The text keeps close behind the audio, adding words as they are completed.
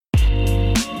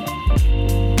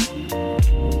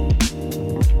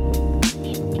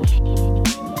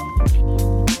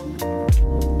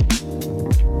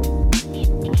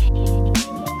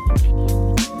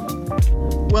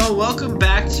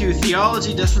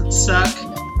Theology Doesn't Suck,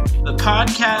 the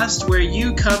podcast where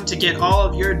you come to get all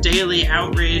of your daily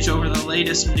outrage over the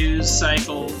latest news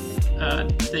cycle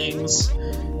things.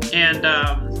 And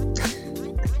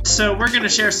so we're going to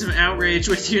share some outrage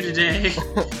with you today.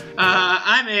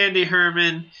 I'm Andy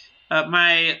Herman.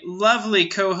 My lovely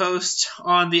co-host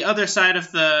on the other side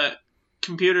of the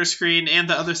computer screen and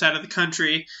the other side of the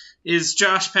country is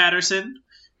Josh Patterson.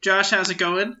 Josh, how's it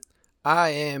going?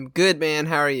 I am good, man.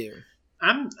 How are you?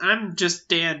 I'm just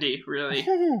dandy, really.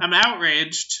 I'm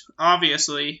outraged,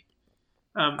 obviously,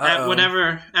 at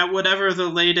whatever the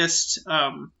latest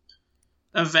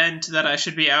event that I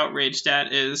should be outraged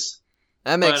at is.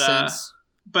 That makes sense.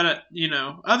 But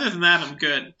other than that, I'm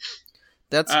good.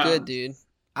 That's good, dude.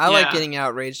 I like getting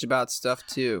outraged about stuff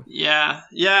too. Yeah.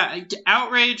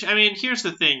 Outrage. I mean, here's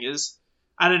the thing: is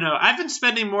I don't know. I've been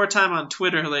spending more time on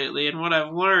Twitter lately, and what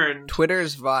I've learned Twitter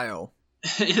is vile.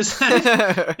 Is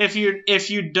that if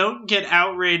you don't get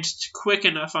outraged quick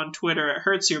enough on Twitter, it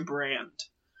hurts your brand.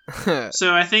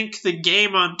 So I think the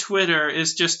game on Twitter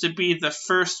is just to be the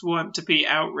first one to be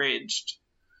outraged.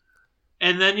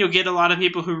 And then you'll get a lot of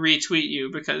people who retweet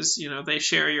you because, they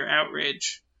share your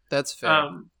outrage. That's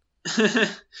fair.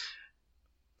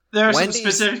 There are some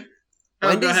specific...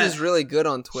 Wendy's is really good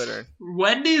on Twitter.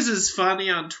 Wendy's is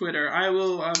funny on Twitter. I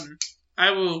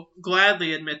will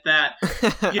gladly admit that.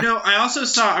 I also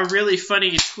saw a really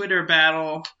funny Twitter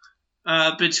battle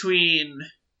between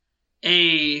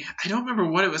I don't remember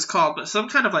what it was called, but some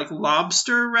kind of like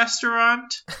lobster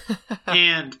restaurant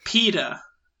and PETA,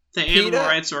 the animal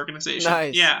rights organization.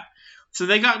 Nice. Yeah. So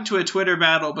they got into a Twitter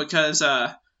battle because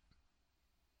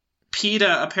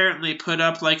PETA apparently put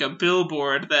up like a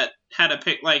billboard that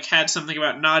had something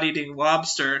about not eating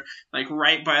lobster like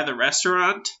right by the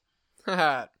restaurant.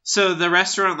 So the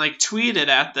restaurant tweeted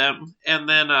at them, and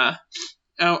then a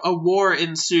war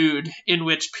ensued in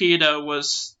which PETA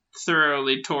was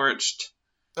thoroughly torched.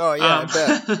 Oh yeah,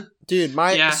 I bet. Dude,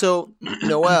 so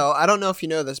Noelle, I don't know if you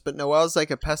know this, but Noelle's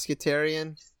like a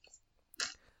pescatarian,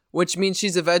 which means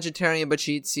she's a vegetarian, but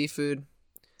she eats seafood.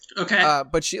 Okay.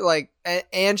 But she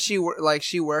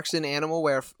she works in animal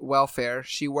welfare.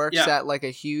 She works at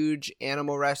a huge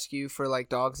animal rescue for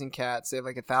dogs and cats. They have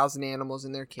 1,000 animals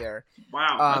in their care.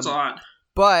 Wow, that's a lot.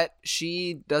 But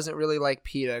she doesn't really like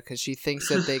PETA because she thinks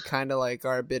that they kind of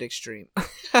are a bit extreme.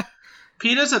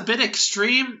 PETA's a bit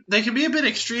extreme. They can be a bit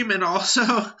extreme, and also,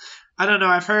 I don't know.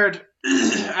 I've heard.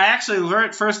 I actually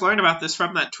first learned about this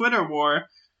from that Twitter war.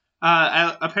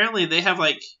 Apparently, they have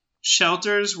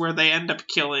shelters where they end up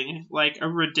killing a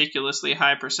ridiculously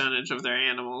high percentage of their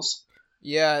animals.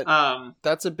 Yeah,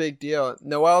 that's a big deal.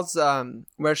 Noelle's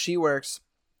where she works,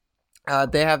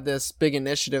 they have this big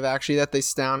initiative actually that they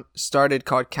started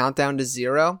called Countdown to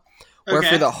Zero, where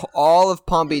for all of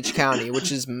Palm Beach County,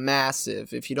 which is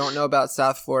massive. If you don't know about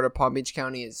South Florida, Palm Beach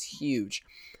County is huge.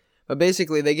 But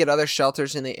basically, they get other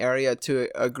shelters in the area to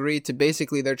agree to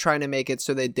they're trying to make it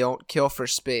so they don't kill for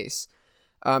space.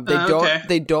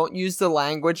 They don't use the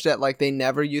language that they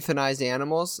never euthanize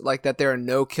animals, that they're a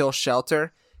no-kill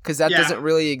shelter, because that doesn't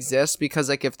really exist. Because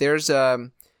if there's a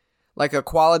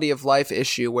quality of life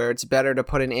issue where it's better to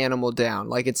put an animal down,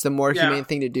 it's the more humane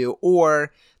thing to do,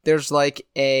 or there's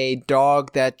a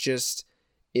dog that just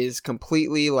is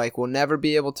completely will never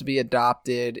be able to be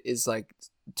adopted, is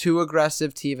too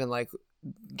aggressive to even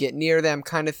get near them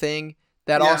kind of thing.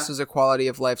 That also is a quality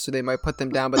of life, so they might put them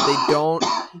down, but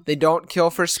they don't kill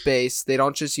for space. They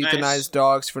don't just euthanize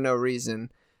dogs for no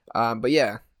reason. But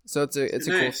yeah, so it's a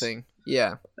cool thing.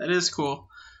 Yeah, that is cool.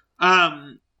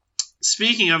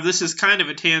 Speaking of, this is kind of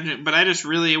a tangent, but I just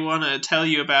really want to tell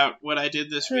you about what I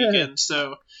did this weekend.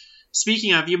 So,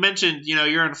 speaking of, you mentioned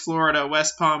you're in Florida,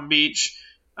 West Palm Beach.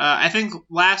 I think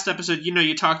last episode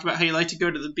you talked about how you like to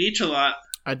go to the beach a lot.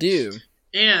 I do.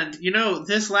 And,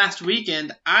 this last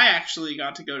weekend, I actually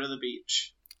got to go to the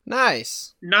beach.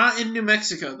 Nice. Not in New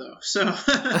Mexico, though. So,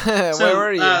 where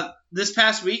were you? This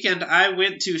past weekend, I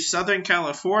went to Southern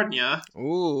California.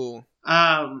 Ooh.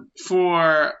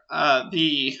 For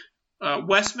the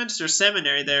Westminster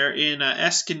Seminary there in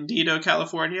Escondido,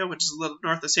 California, which is a little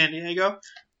north of San Diego.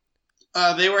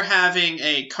 They were having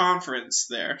a conference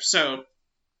there. So,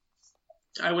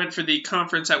 I went for the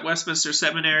conference at Westminster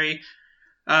Seminary.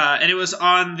 And it was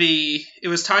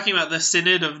talking about the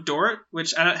Synod of Dort,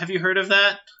 which have you heard of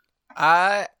that?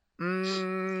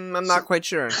 I'm not quite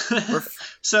sure.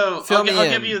 So I'll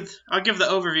give the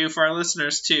overview for our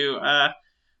listeners too.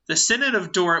 The Synod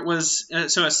of Dort was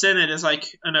so a synod is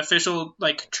an official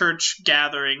church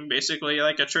gathering, basically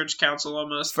a church council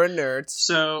almost for nerds.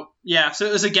 So yeah, so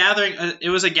it was a gathering. It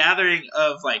was a gathering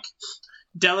of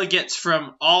delegates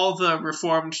from all the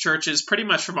Reformed churches, pretty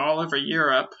much from all over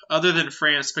Europe, other than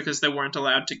France because they weren't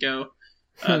allowed to go.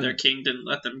 Their king didn't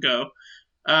let them go.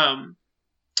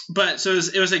 But so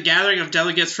it was a gathering of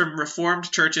delegates from Reformed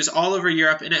churches all over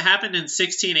Europe, and it happened in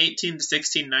 1618 to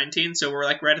 1619, so we're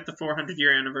like right at the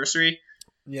 400-year anniversary.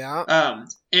 Yeah.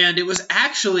 And it was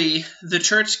actually the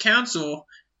church council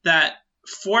that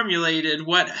formulated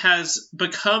what has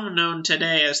become known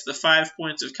today as the 5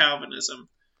 points of Calvinism.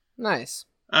 Nice.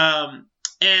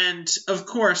 And of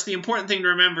course, the important thing to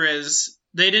remember is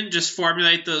they didn't just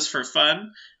formulate those for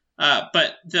fun,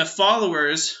 but the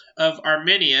followers of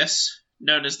Arminius,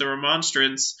 known as the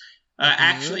Remonstrants,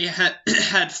 actually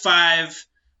had 5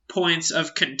 points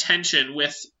of contention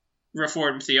with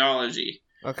Reformed theology.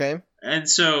 Okay. And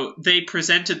so they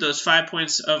presented those 5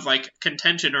 points of like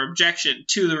contention or objection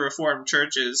to the Reformed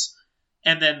churches,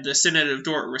 and then the Synod of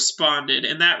Dort responded.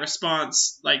 And that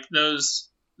response, like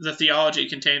the theology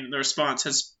contained in the response,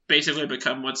 has basically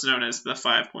become what's known as the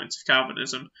 5 points of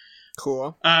Calvinism.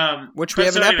 Cool. Which we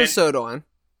have an episode on.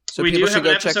 So we do have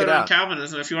an check episode on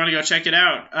Calvinism if you want to go check it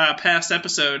out. Past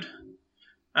episode.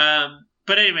 But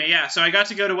anyway, yeah. So I got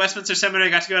to go to Westminster Seminary.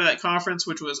 I got to go to that conference,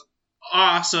 which was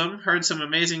awesome. Heard some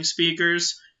amazing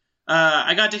speakers.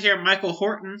 I got to hear Michael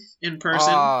Horton in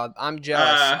person. Oh, I'm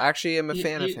jealous. Actually, I'm a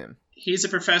fan of him. He's a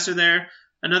professor there.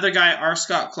 Another guy, R.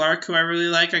 Scott Clark, who I really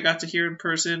like, I got to hear in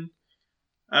person.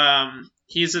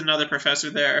 He's another professor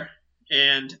there.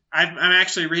 And I'm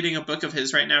actually reading a book of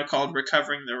his right now called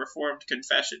Recovering the Reformed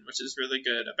Confession, which is really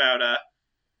good about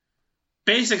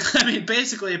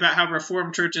basically about how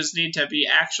Reformed churches need to be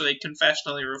actually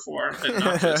confessionally reformed and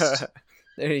not just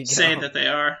there you say go. that they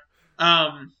are.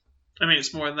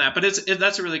 It's more than that, but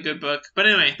that's a really good book. But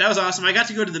anyway, that was awesome. I got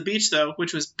to go to the beach though,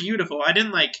 which was beautiful. I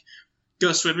didn't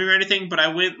go swimming or anything, but I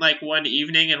went one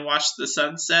evening and watched the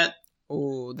sunset.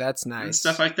 Oh, that's nice. And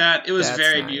stuff like that. It was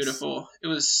very nice. beautiful. It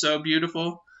was so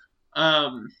beautiful.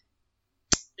 And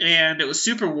it was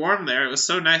super warm there. It was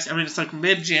so nice. It's like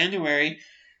mid-January,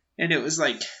 and it was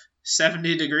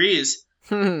 70 degrees.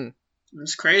 It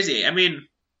was crazy.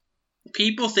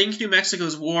 People think New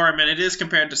Mexico's warm, and it is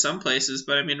compared to some places,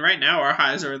 but right now our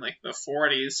highs are in the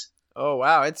 40s. Oh,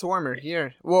 wow. It's warmer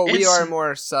here. Well, we are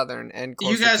more southern and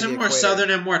closer to the equator. You guys are more equator.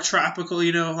 southern and more tropical,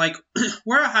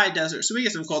 we're a high desert, so we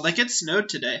get some cold. It snowed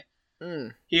today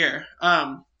here.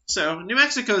 So New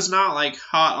Mexico's not,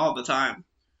 hot all the time.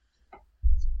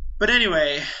 But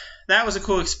anyway, that was a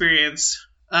cool experience.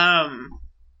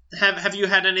 Have you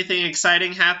had anything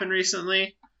exciting happen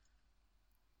recently?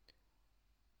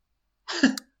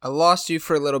 I lost you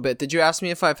for a little bit. Did you ask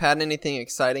me if I've had anything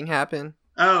exciting happen?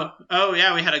 Oh,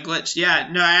 yeah, we had a glitch. Yeah,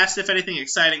 no, I asked if anything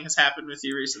exciting has happened with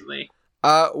you recently.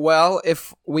 Well,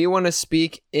 if we want to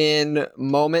speak in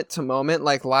moment to moment,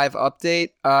 like live update,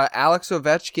 Alex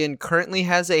Ovechkin currently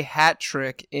has a hat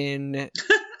trick in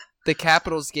the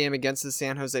Capitals game against the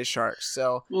San Jose Sharks.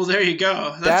 So, well, there you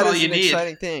go. That's all you need. That is an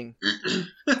exciting thing.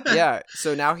 Yeah,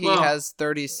 so now he has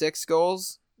 36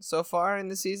 goals so far in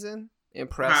the season.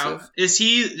 Impressive. Wow. Is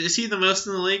he the most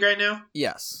in the league right now?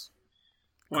 Yes.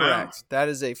 Wow. Correct. That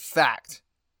is a fact.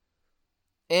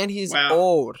 And he's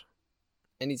old.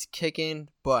 And he's kicking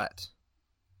butt.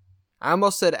 I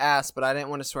almost said ass, but I didn't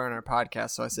want to swear on our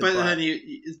podcast, so I said butt.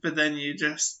 Then you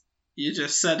just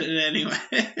said it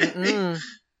anyway.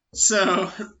 So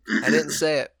I didn't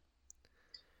say it.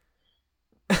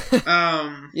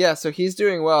 Yeah, so he's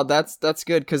doing well. That's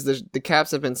good because the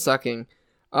Caps have been sucking.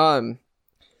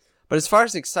 But as far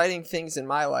as exciting things in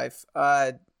my life,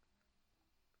 not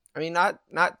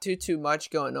too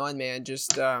much going on, man.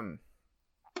 Just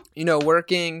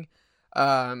working.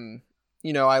 I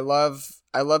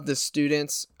love the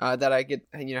students that I get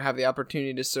have the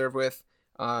opportunity to serve with.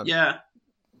 Yeah.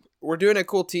 We're doing a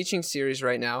cool teaching series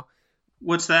right now.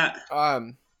 What's that?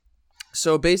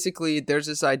 So basically there's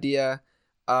this idea,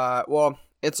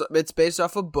 it's based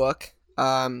off a book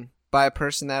by a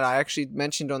person that I actually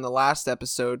mentioned on the last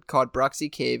episode called Bruxy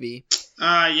Cavey.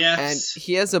 Yes. And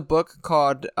he has a book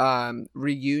called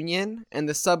Reunion, and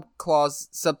the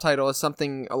subtitle is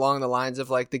something along the lines of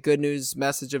the good news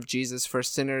message of Jesus for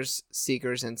sinners,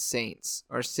 seekers, and saints,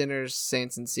 or sinners,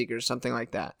 saints, and seekers, something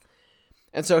like that.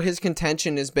 And so his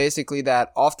contention is basically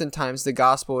that oftentimes the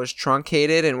gospel is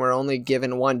truncated and we're only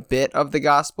given one bit of the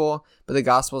gospel, but the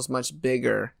gospel is much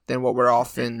bigger than what we're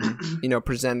often,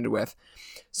 presented with.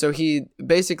 So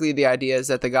the idea is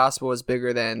that the gospel is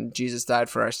bigger than Jesus died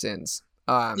for our sins.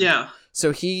 So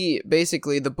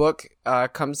the book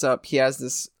comes up, he has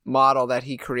this model that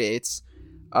he creates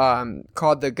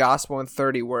called the Gospel in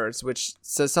 30 Words, which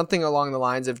says something along the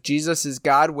lines of Jesus is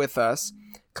God with us,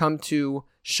 come to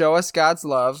show us God's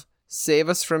love, save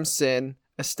us from sin,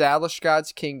 establish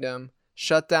God's kingdom,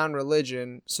 shut down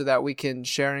religion so that we can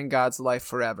share in God's life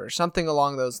forever. Something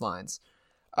along those lines.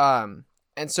 And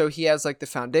so he has like the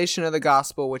foundation of the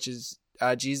gospel, which is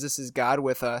Jesus is God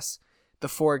with us, the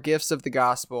 4 gifts of the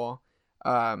gospel,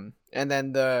 and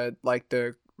then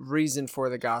the reason for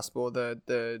the gospel,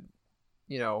 the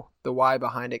why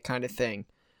behind it kind of thing.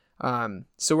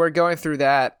 So we're going through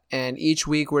that, and each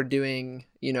week we're doing,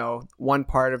 one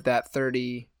part of that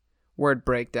 30-word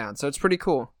breakdown. So it's pretty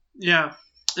cool. Yeah.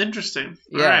 Interesting.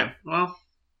 Yeah. All right. Well,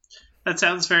 that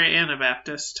sounds very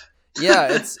Anabaptist.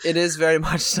 Yeah, it is very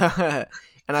much so.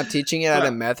 And I'm teaching it at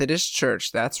a Methodist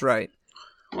church. That's right.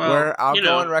 Well, where I'll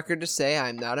go on record to say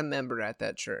I'm not a member at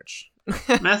that church.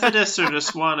 Methodists are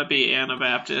just wannabe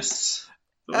Anabaptists,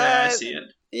 the way I see it.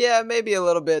 Yeah, maybe a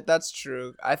little bit. That's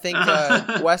true. I think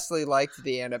Wesley liked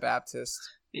the Anabaptist.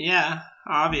 Yeah,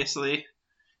 obviously.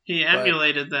 He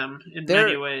emulated them in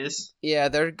many ways. Yeah,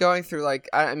 they're going through,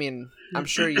 I'm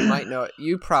sure you might know it.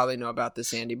 You probably know about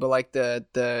this, Andy, but,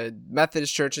 the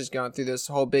Methodist Church is going through this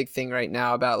whole big thing right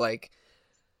now about,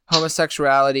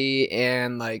 homosexuality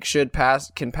and,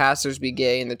 can pastors be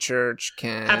gay in the church?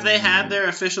 Have they had their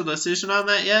official decision on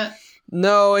that yet?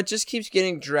 No, it just keeps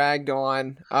getting dragged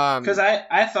on. Because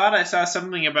I thought I saw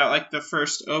something about, the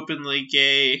first openly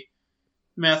gay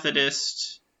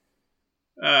Methodist,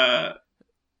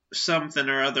 something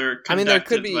or other conducted, there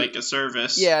could be a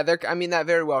service. Yeah, that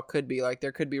very well could be.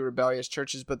 There could be rebellious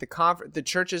churches, but the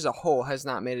church as a whole has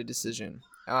not made a decision.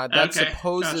 That's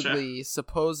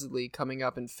supposedly coming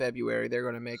up in February. They're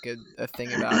going to make a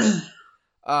thing about it.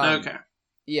 Okay.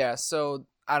 Yeah, so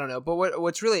I don't know, but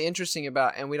what's really interesting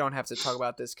about, and we don't have to talk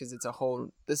about this because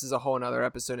this is a whole another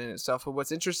episode in itself. But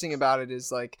what's interesting about it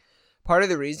is part of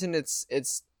the reason it's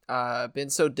been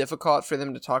so difficult for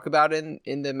them to talk about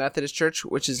in the Methodist Church,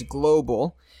 which is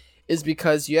global, is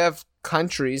because you have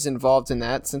countries involved in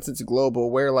that, since it's global,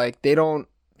 where they don't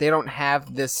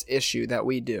have this issue that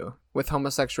we do with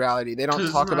homosexuality. They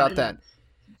don't talk about that.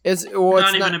 It's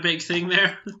not even a big thing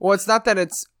there. Well, it's not that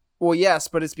it's yes,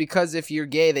 but it's because if you're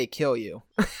gay, they kill you.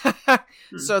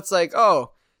 So it's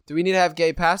do we need to have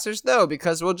gay pastors? No,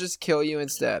 because we'll just kill you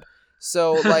instead.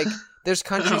 So there's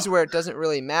countries where it doesn't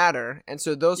really matter, and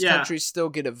so those countries still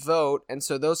get a vote, and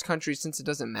so those countries, since it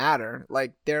doesn't matter,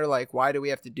 they're why do we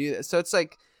have to do this? So it's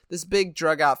this big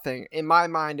drug out thing. In my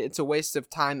mind, it's a waste of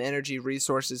time, energy,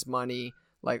 resources, money,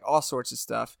 all sorts of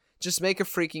stuff. Just make a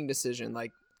freaking decision.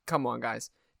 Come on, guys.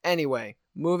 Anyway,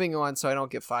 moving on so I don't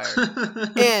get fired.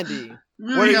 Andy,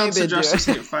 what have you been doing?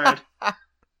 Get fired.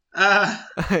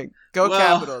 Go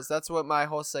Capitals. That's what my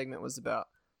whole segment was about.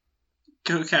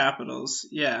 Go Capitals.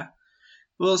 Yeah.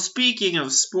 Well, speaking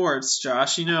of sports,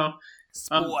 Josh,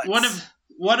 sports.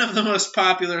 One of the most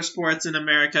popular sports in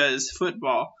America is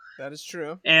football. That is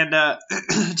true. And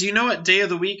do you know what day of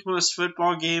the week most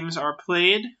football games are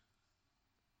played?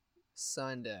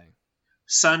 Sunday.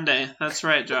 That's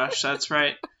right, Josh. That's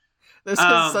right. This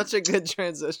is such a good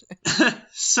transition.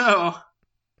 So,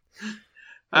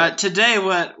 today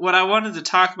what I wanted to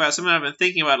talk about, something I've been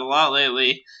thinking about a lot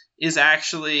lately, is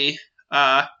actually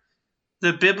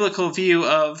the biblical view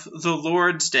of the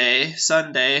Lord's Day,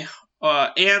 Sunday,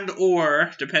 and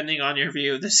or, depending on your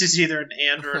view, this is either an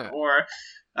and or an or,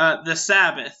 the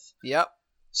Sabbath. Yep.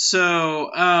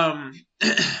 So,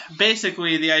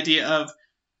 basically the idea of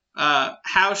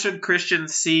how should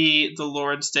Christians see the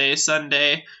Lord's Day,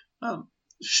 Sunday?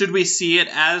 Should we see it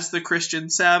as the Christian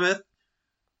Sabbath?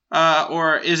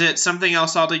 Or is it something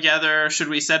else altogether? Should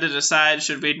we set it aside?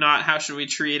 Should we not? How should we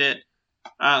treat it?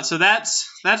 So that's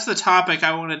the topic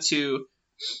I wanted to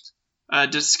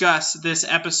discuss this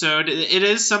episode. It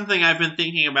is something I've been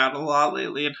thinking about a lot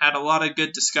lately and had a lot of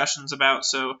good discussions about.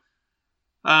 So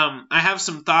I have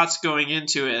some thoughts going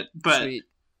into it, but Sweet.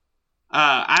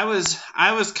 I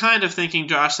was kind of thinking,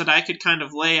 Josh, that I could kind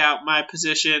of lay out my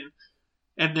position,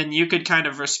 and then you could kind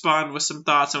of respond with some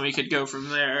thoughts, and we could go from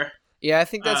there. Yeah, I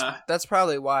think that's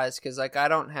probably wise, because I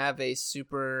don't have a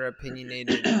super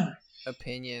opinionated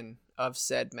opinion of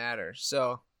said matter.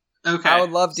 So okay, I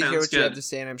would love to hear what good. you have to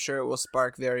say, and I'm sure it will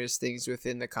spark various things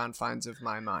within the confines of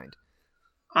my mind.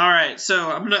 All right,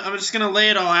 so I'm just gonna lay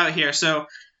it all out here. So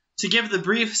to give the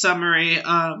brief summary,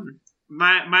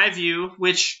 my view,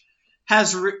 which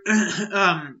has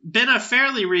been a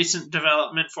fairly recent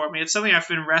development for me. It's something I've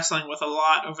been wrestling with a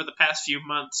lot over the past few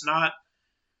months.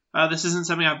 This isn't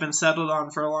something I've been settled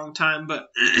on for a long time, but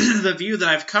the view that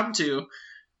I've come to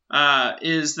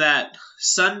is that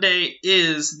Sunday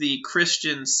is the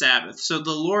Christian Sabbath. So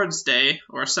the Lord's Day,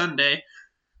 or Sunday,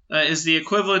 is the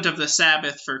equivalent of the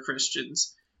Sabbath for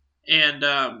Christians. And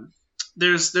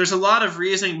there's a lot of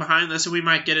reasoning behind this, and we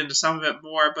might get into some of it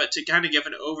more. But to kind of give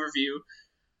an overview,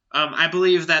 I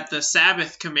believe that the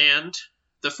Sabbath command,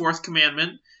 the fourth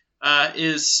commandment,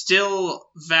 is still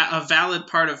a valid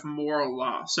part of moral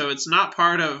law. So it's not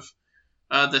part of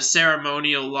the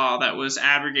ceremonial law that was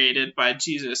abrogated by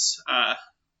Jesus'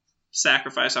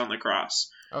 sacrifice on the cross.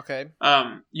 Okay.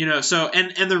 So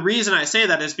and the reason I say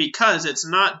that is because it's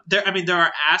not there. I mean, there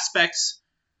are aspects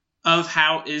of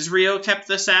how Israel kept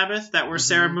the Sabbath that were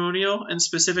ceremonial and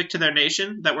specific to their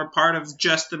nation, that were part of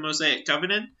just the Mosaic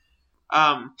covenant.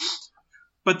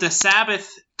 But the Sabbath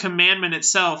commandment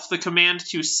itself, the command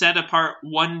to set apart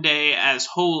one day as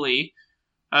holy,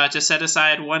 to set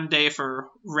aside one day for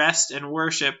rest and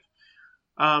worship,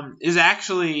 is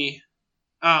actually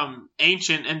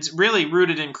ancient and really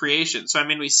rooted in creation. So, I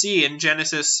mean, we see in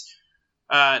Genesis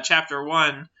chapter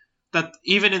 1 that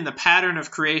even in the pattern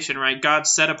of creation, right, God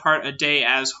set apart a day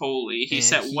as holy. He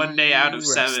set one day out of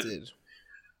seven.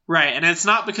 Right, and it's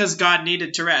not because God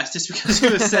needed to rest. It's because he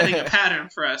was setting a pattern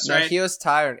for us, right? No, he was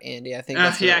tired, Andy. I think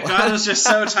that's God was just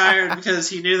so tired because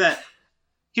he knew that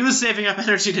he was saving up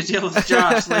energy to deal with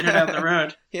Josh later down the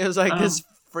road. He was like, this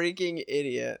freaking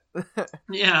idiot.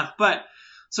 Yeah, but...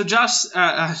 So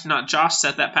not Josh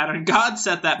set that pattern. God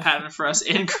set that pattern for us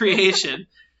in creation,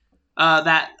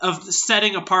 that of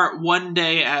setting apart one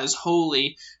day as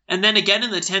holy, and then again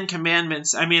in the Ten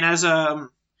Commandments. I mean, as a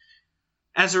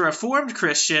Reformed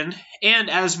Christian, and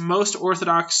as most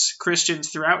Orthodox Christians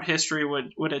throughout history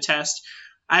would attest,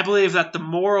 I believe that the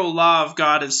moral law of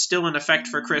God is still in effect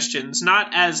for Christians, not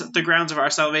as the grounds of our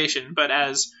salvation, but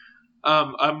as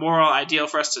a moral ideal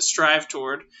for us to strive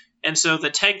toward. And so the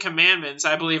Ten Commandments,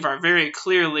 I believe, are very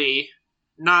clearly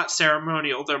not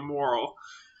ceremonial, they're moral.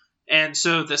 And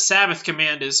so the Sabbath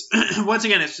command is, once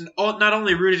again, it's not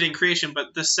only rooted in creation,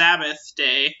 but the Sabbath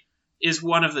day is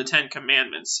one of the Ten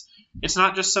Commandments. It's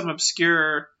not just some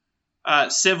obscure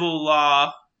civil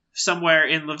law somewhere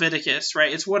in Leviticus,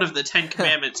 right? It's one of the Ten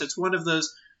Commandments. It's one of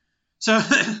those... So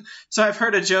I've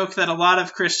heard a joke that a lot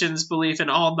of Christians believe in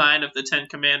all 9 of the 10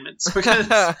 commandments because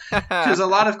a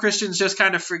lot of Christians just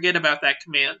kind of forget about that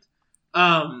command.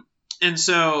 Don't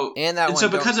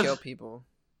kill people.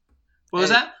 What was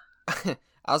that?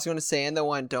 I was going to say, and the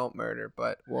one don't murder,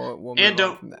 but we'll move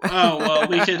on from that. Oh, well,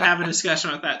 we could have a discussion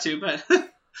about that too, but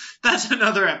that's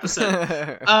another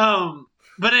episode.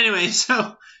 But anyway,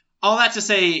 so all that to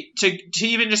say, to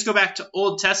even just go back to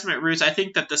Old Testament roots, I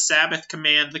think that the Sabbath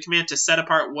command, the command to set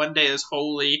apart one day as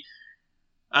holy,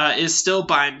 is still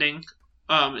binding.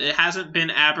 It hasn't been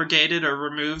abrogated or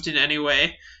removed in any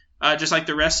way. Just like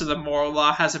the rest of the moral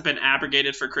law hasn't been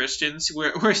abrogated for Christians.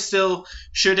 We're still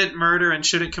shouldn't murder and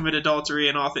shouldn't commit adultery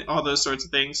and all those sorts of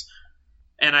things.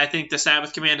 And I think the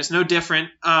Sabbath command is no different.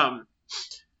 And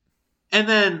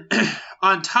then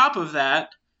on top of that,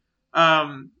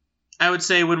 I would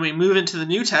say when we move into the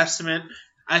New Testament,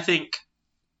 I think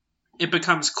it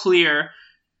becomes clear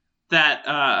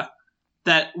that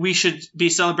that we should be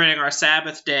celebrating our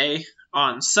Sabbath day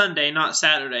on Sunday, not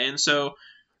Saturday. And so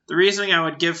the reasoning I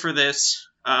would give for this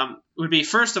would be,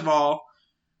 first of all,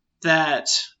 that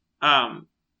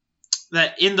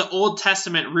that in the Old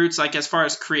Testament roots, like as far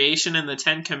as creation and the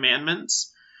Ten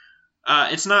Commandments,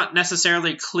 it's not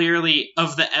necessarily clearly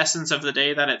of the essence of the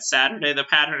day that it's Saturday. The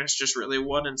pattern is just really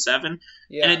 1 and 7.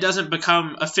 Yeah. And it doesn't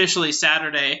become officially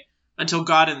Saturday until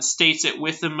God instates it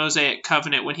with the Mosaic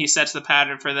covenant when he sets the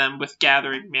pattern for them with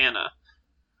gathering manna.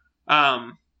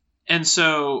 And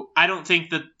so I don't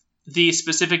think that the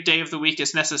specific day of the week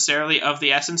is necessarily of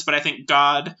the essence, but I think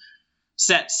God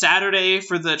set Saturday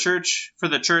for the church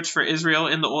for Israel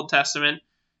in the Old Testament,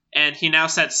 and he now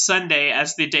sets Sunday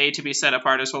as the day to be set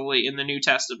apart as holy in the New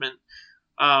Testament.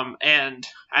 And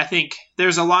I think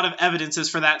there's a lot of evidences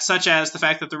for that, such as the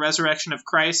fact that the resurrection of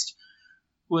Christ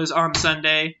was on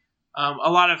Sunday.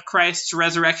 A lot of Christ's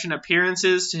resurrection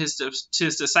appearances to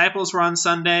his disciples were on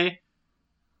Sunday.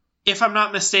 If I'm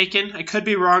not mistaken, I could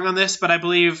be wrong on this, but I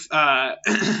believe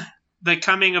the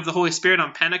coming of the Holy Spirit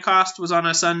on Pentecost was on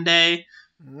a Sunday.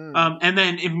 And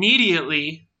then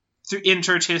immediately in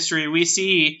church history, we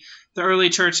see the early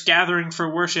church gathering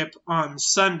for worship on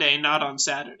Sunday, not on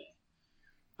Saturday.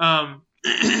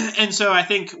 And so I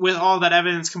think with all that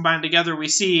evidence combined together, we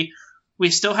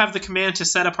still have the command to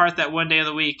set apart that one day of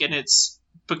the week, and it's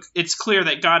clear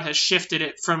that God has shifted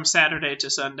it from Saturday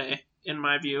to Sunday, in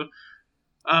my view.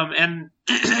 And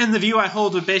the view I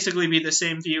hold would basically be the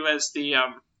same view as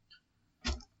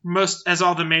as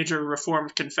all the major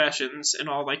Reformed confessions and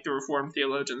all like the Reformed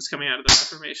theologians coming out of the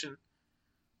Reformation.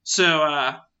 So,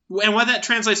 and what that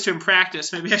translates to in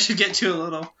practice, maybe I should get to a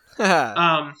little.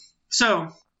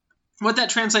 So, what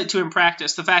that translates to in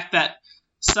practice, the fact that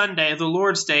Sunday, the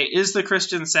Lord's Day, is the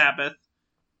Christian Sabbath,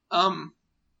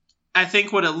 I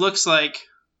think what it looks like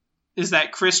is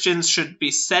that Christians should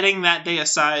be setting that day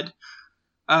aside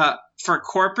for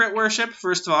corporate worship.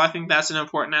 First of all, I think that's an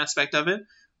important aspect of it,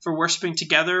 for worshiping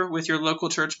together with your local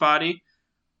church body.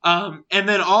 And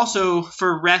then also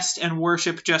for rest and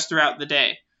worship just throughout the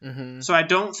day. Mm-hmm. So I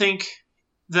don't think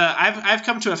I've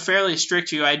come to a fairly strict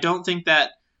view. I don't think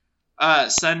that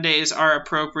Sundays are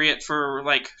appropriate for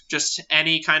like just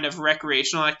any kind of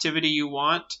recreational activity you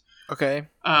want. Okay.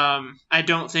 I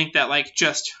don't think that like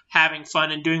just having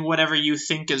fun and doing whatever you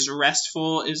think is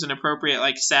restful is an appropriate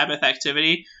like Sabbath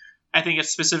activity. I think it's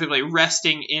specifically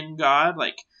resting in God,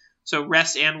 like so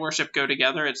rest and worship go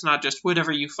together. It's not just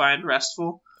whatever you find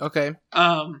restful. Okay.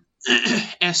 And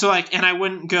so like, and I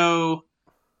wouldn't go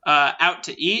out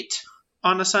to eat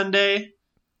on a Sunday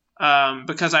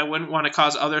because I wouldn't want to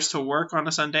cause others to work on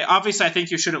a Sunday. Obviously, I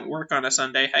think you shouldn't work on a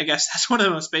Sunday. I guess that's one of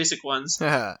the most basic ones.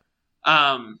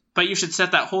 But you should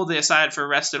set that whole day aside for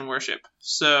rest and worship.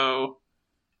 So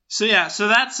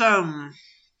that's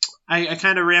I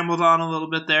kind of rambled on a little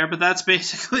bit there, but that's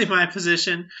basically my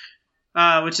position,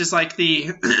 which is like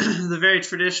the the very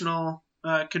traditional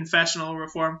confessional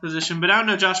reform position. But I don't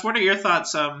know, Josh, what are your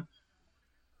thoughts?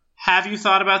 Have you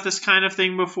thought about this kind of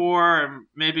thing before, or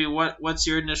maybe what's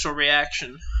your initial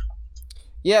reaction?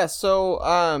 Yeah, so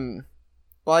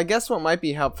well, I guess what might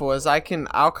be helpful is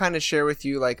I'll kind of share with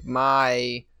you like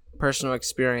my personal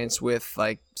experience with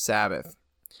like Sabbath.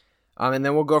 And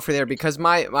then we'll go from there, because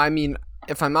I mean,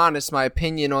 if I'm honest, my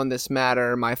opinion on this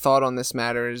matter, my thought on this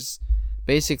matter is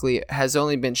basically has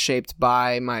only been shaped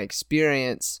by my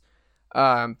experience,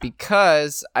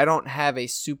 because I don't have a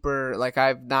super, like,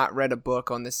 I've not read a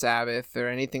book on the Sabbath or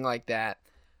anything like that.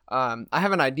 I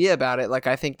have an idea about it. Like,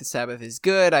 I think the Sabbath is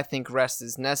good. I think rest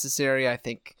is necessary. I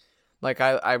think, like,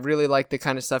 I really like the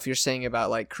kind of stuff you're saying about,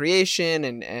 like, creation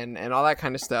and all that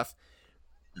kind of stuff.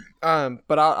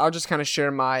 But I'll just kind of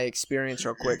share my experience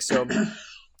real quick. So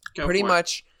pretty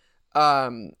much,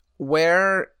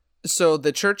 so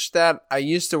the church that I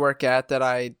used to work at that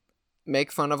I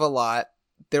make fun of a lot,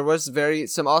 there was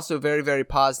some also very, very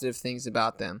positive things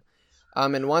about them.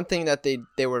 And one thing that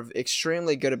they were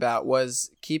extremely good about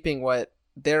was keeping what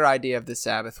their idea of the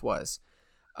Sabbath was.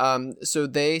 So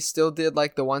they still did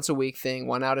like the once a week thing,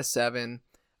 1 out of 7.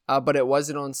 But it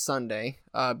wasn't on Sunday,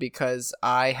 because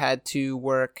I had to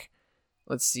work,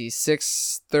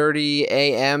 6:30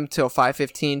 a.m. till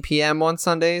 5:15 p.m. on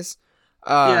Sundays.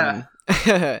 And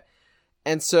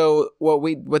so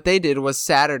what they did was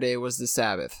Saturday was the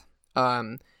Sabbath.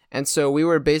 And so we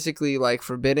were basically like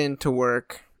forbidden to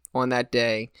work on that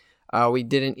day. We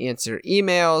didn't answer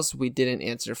emails. We didn't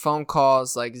answer phone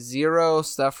calls. Like, zero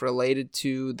stuff related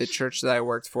to the church that I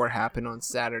worked for happened on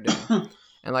Saturday.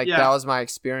 And that was my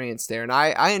experience there. And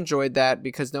I enjoyed that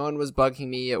because no one was bugging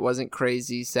me. It wasn't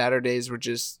crazy. Saturdays were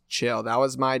just chill. That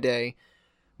was my day.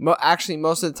 Actually,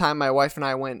 most of the time my wife and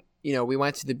I went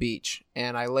to the beach,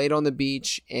 and I laid on the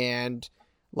beach, and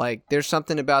like, there's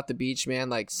something about the beach, man,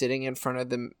 like sitting in front of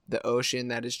the ocean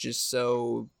that is just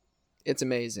it's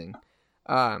amazing.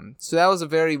 So that was a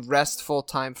very restful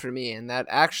time for me. And that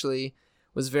actually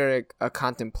was a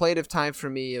contemplative time for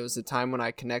me. It was a time when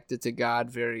I connected to God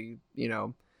very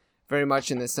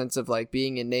much in the sense of like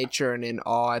being in nature and in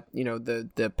awe at,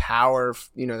 the power,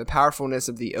 the powerfulness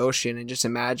of the ocean, and just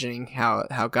imagining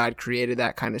how God created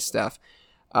that kind of stuff,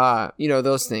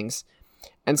 those things.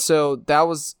 And so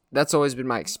that's always been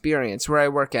my experience. Where I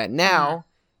work at now,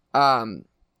 if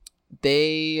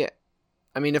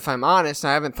I'm honest,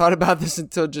 I haven't thought about this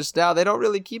until just now, they don't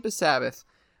really keep a Sabbath.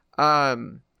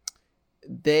 Where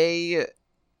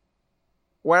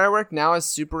I work now is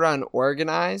super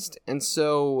unorganized, and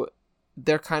so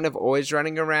they're kind of always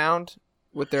running around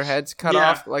with their heads cut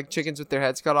off, like chickens with their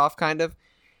heads cut off, kind of.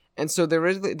 And so there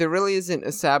really isn't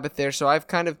a Sabbath there. So I've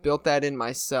kind of built that in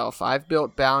myself. I've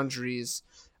built boundaries,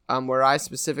 where I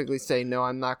specifically say, no,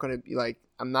 I'm not going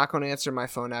to answer my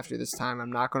phone after this time.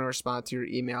 I'm not going to respond to your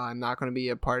email. I'm not going to be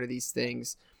a part of these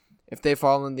things if they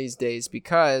fall in these days,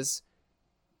 because,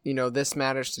 this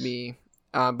matters to me.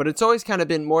 But it's always kind of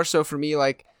been more so for me,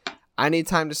 like, I need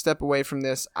time to step away from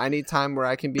this. I need time where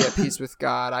I can be at peace with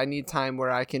God. I need time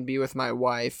where I can be with my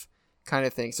wife, kind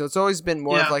of thing. So it's always been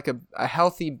more of like a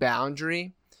healthy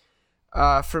boundary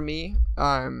for me,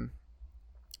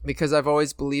 because I've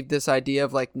always believed this idea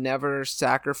of like never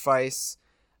sacrifice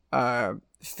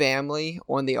family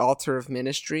on the altar of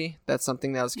ministry. That's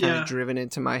something that was kind of driven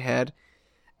into my head.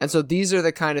 And so these are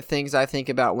the kind of things I think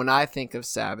about when I think of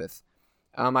Sabbath.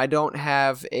 I don't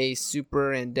have a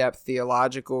super in-depth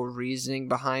theological reasoning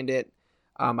behind it.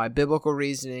 My biblical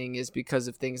reasoning is because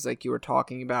of things like you were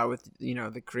talking about with,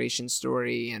 the creation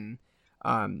story and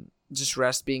just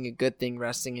rest being a good thing,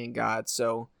 resting in God.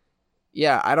 So,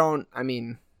 yeah,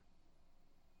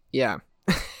 yeah.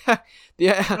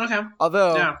 Yeah. Okay.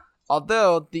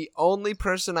 Although the only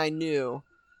person I knew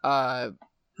that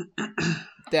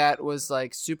was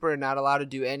like super not allowed to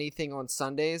do anything on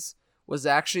Sundays was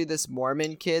actually this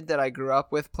Mormon kid that I grew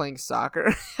up with playing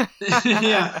soccer.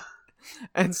 Yeah.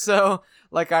 And so,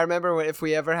 like, I remember if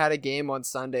we ever had a game on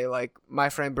Sunday, like, my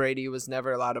friend Brady was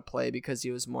never allowed to play because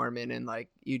he was Mormon, and, like,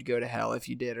 you'd go to hell if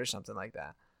you did or something like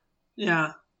that.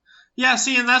 Yeah. Yeah,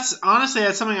 see, and that's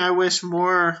something I wish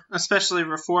more, especially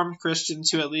Reformed Christians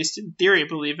who at least in theory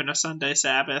believe in a Sunday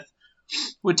Sabbath,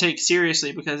 would take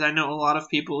seriously, because I know a lot of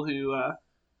people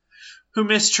who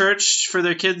miss church for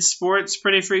their kids' sports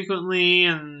pretty frequently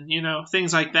and,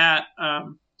 things like that.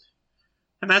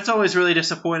 And that's always really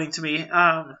disappointing to me.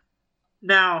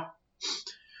 Now,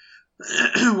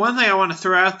 one thing I want to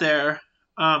throw out there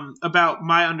about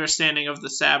my understanding of the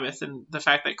Sabbath and the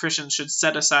fact that Christians should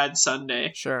set aside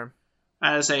Sunday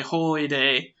as a holy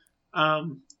day. I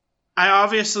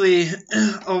obviously,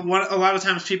 a lot of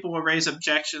times people will raise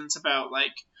objections about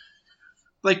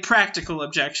like practical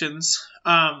objections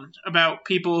about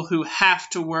people who have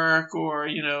to work or,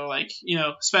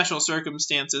 special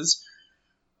circumstances.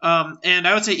 And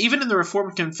I would say even in the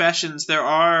Reformed confessions,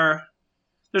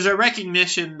 there's a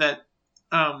recognition that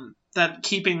that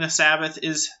keeping the Sabbath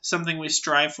is something we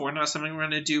strive for, not something we're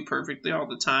going to do perfectly all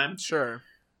the time. Sure.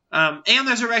 And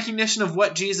there's a recognition of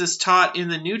what Jesus taught in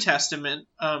the New Testament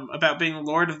about being the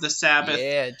Lord of the Sabbath.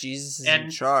 Yeah, Jesus is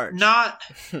in charge.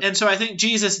 And so I think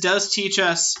Jesus does teach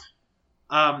us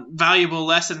valuable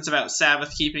lessons about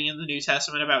Sabbath keeping in the New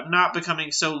Testament, about not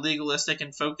becoming so legalistic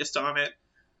and focused on it.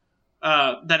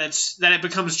 That it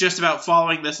becomes just about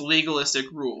following this legalistic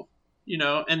rule,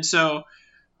 and so,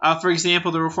 for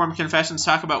example, the Reformed confessions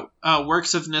talk about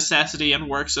works of necessity and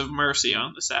works of mercy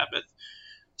on the Sabbath.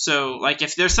 So, like,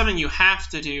 if there's something you have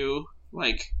to do,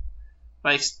 like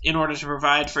in order to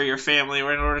provide for your family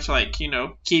or in order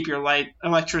to keep your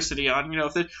electricity on,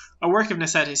 if there's a work of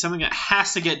necessity, something that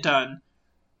has to get done,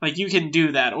 like you can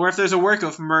do that. Or if there's a work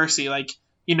of mercy, like,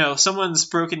 someone's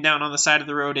broken down on the side of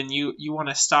the road and you want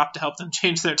to stop to help them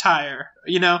change their tire,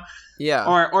 Yeah.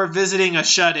 Or visiting a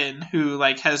shut-in who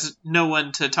has no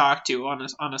one to talk to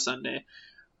on a Sunday.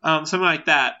 Something like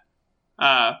that.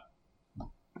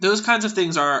 Those kinds of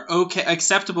things are okay,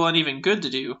 acceptable, and even good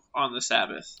to do on the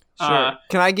Sabbath. Sure.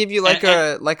 Can I give you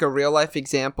a real life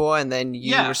example and then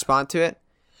you respond to it?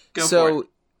 Go for it.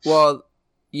 Well,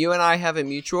 you and I have a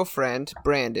mutual friend,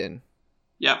 Brandon.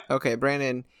 Yep. Okay,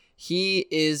 Brandon. He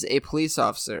is a police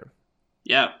officer.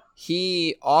 Yeah.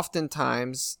 He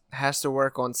oftentimes has to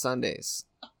work on Sundays.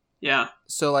 Yeah.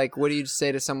 So, what do you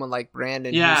say to someone like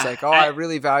Brandon who's like, I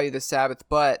really value the Sabbath,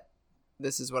 but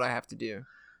this is what I have to do?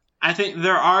 I think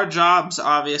there are jobs,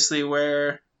 obviously,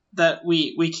 where that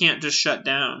we can't just shut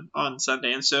down on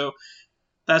Sunday. And so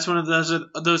that's one of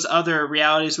those other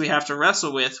realities we have to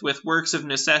wrestle with works of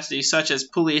necessity, such as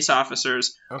police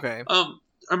officers. Okay.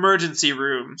 Emergency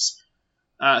rooms.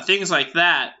 Things like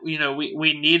that, we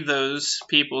need those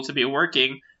people to be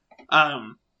working.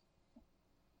 I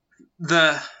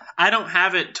don't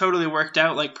have it totally worked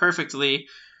out perfectly.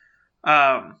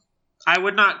 I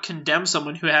would not condemn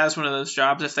someone who has one of those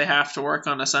jobs if they have to work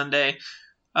on a Sunday.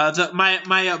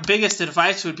 My biggest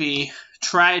advice would be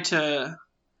try to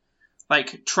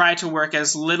work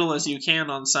as little as you can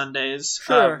on Sundays.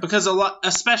 Sure. Because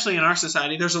especially in our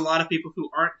society, there's a lot of people who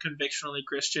aren't convictionally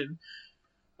Christian.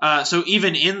 So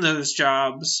even in those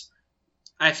jobs,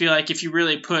 I feel like if you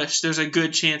really push, there's a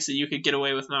good chance that you could get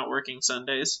away with not working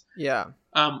Sundays. Yeah.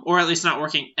 Or at least not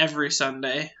working every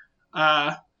Sunday.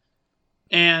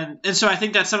 And so I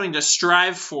think that's something to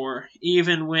strive for,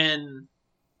 even when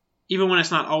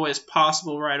it's not always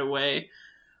possible right away.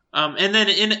 And then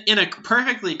in a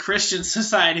perfectly Christian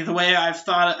society, the way I've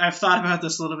thought about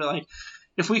this a little bit,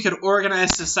 if we could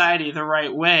organize society the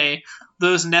right way,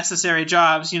 those necessary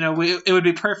jobs, it would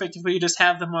be perfect if we could just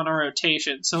have them on a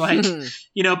rotation. So,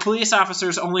 police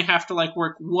officers only have to,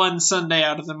 work one Sunday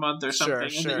out of the month or something.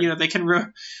 Sure. And, they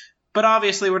can... But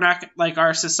obviously, we're not...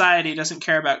 our society doesn't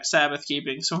care about Sabbath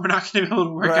keeping, so we're not going to be able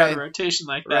to work out a rotation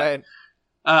like that.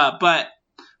 Right.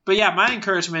 But yeah, my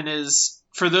encouragement is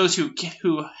for those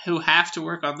who have to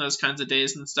work on those kinds of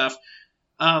days and stuff,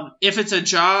 if it's a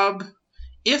job...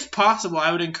 If possible,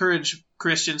 I would encourage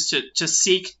Christians to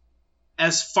seek,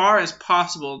 as far as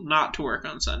possible, not to work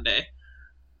on Sunday.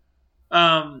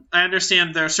 I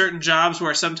understand there are certain jobs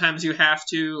where sometimes you have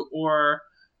to, or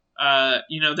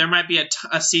There might be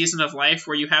a season of life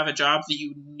where you have a job that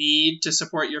you need to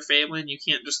support your family and you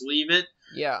can't just leave it.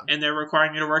 Yeah. And they're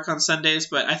requiring you to work on Sundays.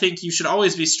 But I think you should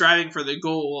always be striving for the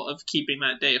goal of keeping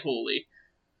that day holy.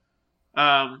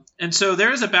 And so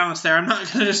there is a balance there. I'm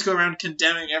not going to just go around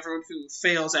condemning everyone who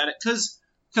fails at it. Because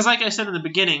like I said in the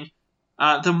beginning,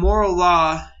 the moral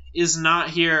law is not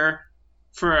here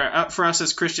for us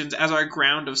as Christians as our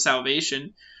ground of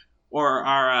salvation or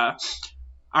our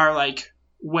like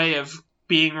way of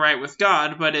being right with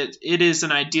God, but it is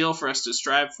an ideal for us to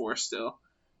strive for still.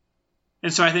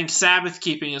 And so I think Sabbath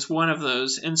keeping is one of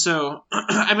those. And so,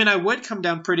 I mean, I would come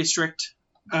down pretty strict,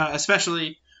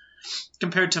 especially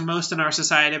compared to most in our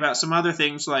society about some other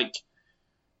things. Like,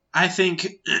 I think,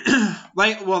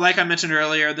 like I mentioned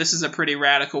earlier, this is a pretty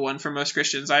radical one for most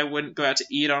Christians. I wouldn't go out to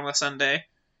eat on a Sunday.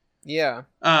 Yeah.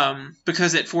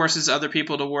 Because it forces other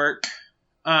people to work.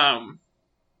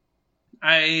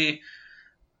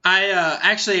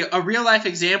 Actually, a real life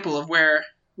example of where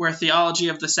theology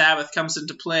of the Sabbath comes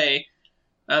into play,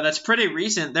 that's pretty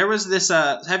recent. There was this,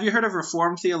 have you heard of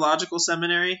Reformed Theological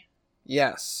Seminary?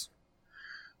 Yes.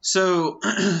 So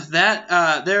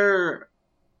that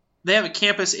they have a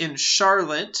campus in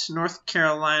Charlotte, North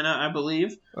Carolina, I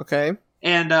believe. Okay.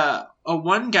 And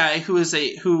one guy who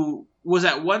was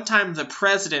at one time the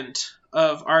president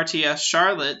of RTS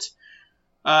Charlotte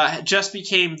just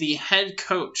became the head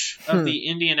coach of the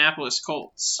Indianapolis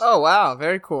Colts. Oh, wow.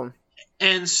 Very cool.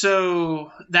 And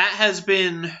so that has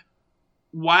been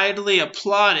widely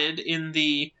applauded in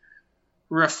the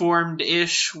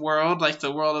Reformed-ish world, like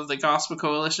the world of the Gospel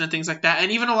Coalition and things like that.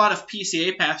 And even a lot of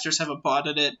PCA pastors have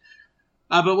applauded it.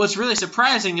 But what's really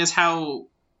surprising is how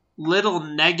little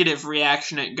negative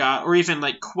reaction it got, or even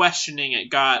like questioning it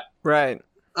got. Right.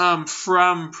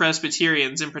 From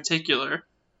Presbyterians in particular.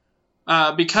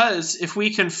 Because if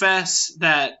we confess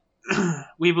that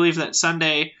we believe that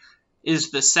Sunday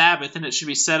is the Sabbath and it should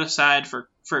be set aside for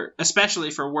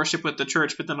especially for worship with the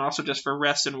church, but then also just for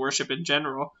rest and worship in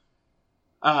general.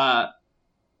 Coaching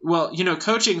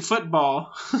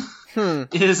football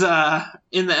is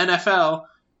in the NFL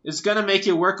is going to make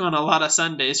you work on a lot of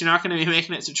Sundays. You're not going to be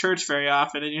making it to church very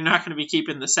often, and you're not going to be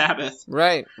keeping the Sabbath.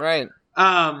 Right, right.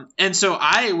 And so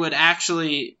I would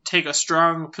actually take a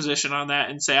strong position on that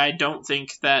and say I don't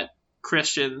think that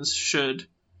Christians should.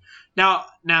 Now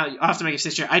I'll have to make a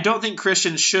decision. I don't think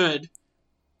Christians should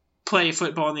play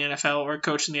football in the NFL or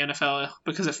coach in the NFL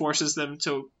because it forces them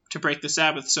to break the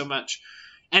Sabbath so much.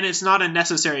 And it's not a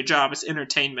necessary job. It's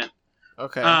entertainment.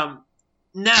 Okay.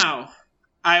 Now,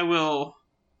 I will...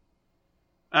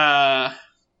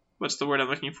 what's the word I'm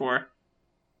looking for?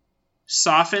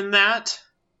 Soften that?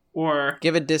 Or...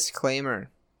 give a disclaimer.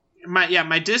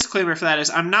 My disclaimer for that is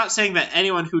I'm not saying that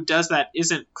anyone who does that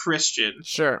isn't Christian.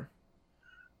 Sure.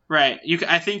 Right.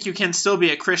 I think you can still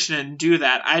be a Christian and do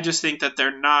that. I just think that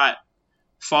they're not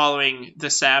following the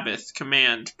Sabbath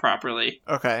command properly.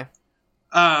 Okay.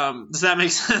 Does that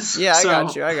make sense? Yeah,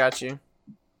 I got you.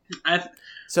 Tim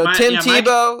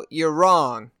Tebow, you're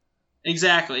wrong.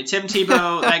 Exactly. Tim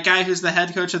Tebow, that guy who's the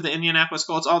head coach of the Indianapolis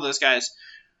Colts, all those guys.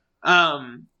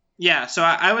 Yeah, so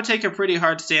I would take a pretty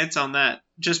hard stance on that,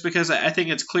 just because I think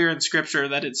it's clear in Scripture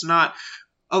that it's not.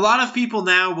 A lot of people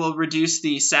now will reduce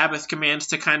the Sabbath command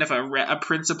to kind of a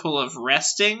principle of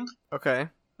resting. Okay.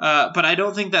 But I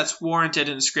don't think that's warranted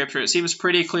in Scripture. It seems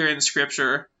pretty clear in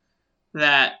Scripture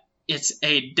that it's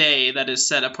a day that is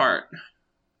set apart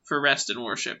for rest and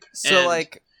worship. So,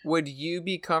 would you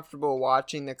be comfortable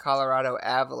watching the Colorado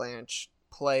Avalanche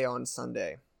play on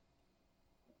Sunday?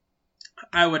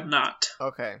 I would not.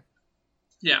 Okay.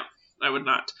 Yeah, I would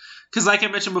not. Because like I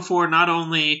mentioned before, not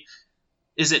only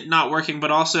is it not working,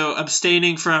 but also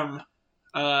abstaining from...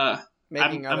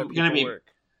 making other people work.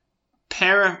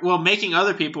 Making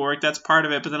other people work, that's part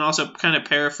of it, but then also kind of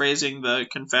paraphrasing the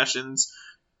confessions,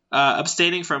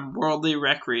 abstaining from worldly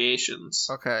recreations.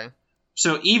 Okay.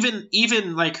 So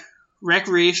even like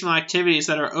recreational activities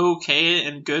that are okay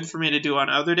and good for me to do on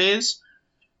other days,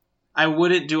 I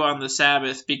wouldn't do on the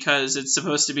Sabbath because it's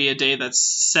supposed to be a day that's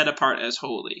set apart as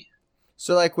holy.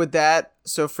 So with that,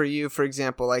 so for you, for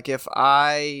example, if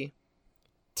I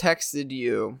texted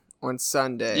you on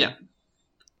Sunday, yeah,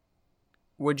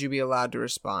 would you be allowed to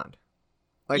respond?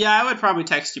 Yeah, I would probably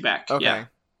text you back. Okay. Yeah.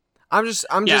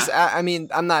 I mean,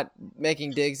 I'm not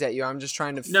making digs at you. I'm just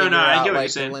trying to figure out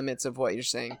the limits of what you're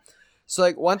saying.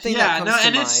 So one thing that comes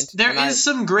to mind. There is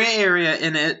some gray area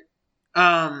in it.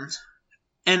 And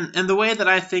the way that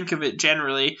I think of it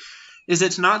generally is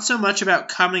it's not so much about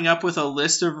coming up with a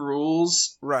list of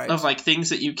rules of things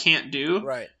that you can't do.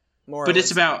 Right. But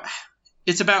it's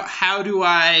about how do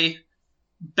I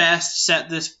best set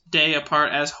this day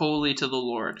apart as holy to the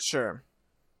Lord. Sure.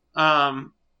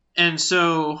 And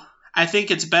so I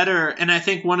think it's better, and I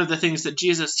think one of the things that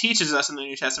Jesus teaches us in the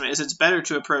New Testament is it's better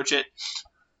to approach it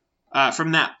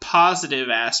from that positive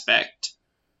aspect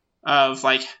of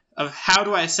how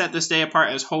do I set this day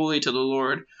apart as holy to the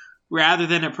Lord, rather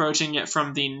than approaching it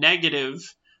from the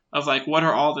negative of like, what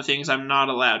are all the things I'm not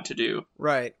allowed to do?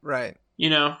 Right. You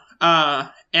know,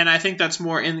 and I think that's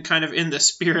more in the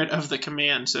spirit of the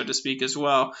command, so to speak, as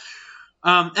well.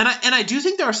 And I do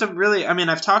think there are some really, I mean,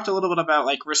 I've talked a little bit about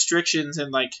like restrictions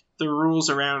and like the rules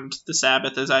around the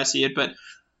Sabbath as I see it, but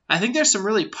I think there's some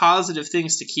really positive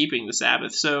things to keeping the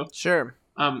Sabbath. So sure.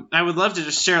 I would love to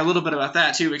just share a little bit about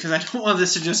that too, because I don't want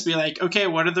this to just be like, okay,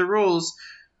 what are the rules?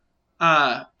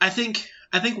 I think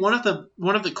one of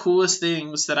the coolest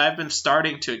things that I've been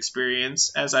starting to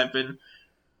experience as I've been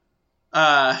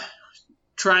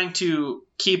trying to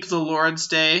keep the Lord's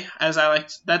Day, as I like,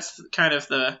 that's kind of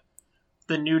the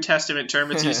New Testament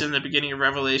term. It's used in the beginning of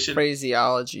Revelation.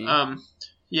 Phraseology.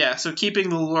 Yeah, so keeping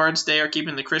the Lord's Day or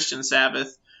keeping the Christian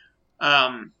Sabbath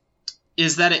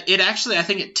is that it actually, I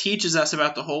think it teaches us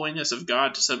about the holiness of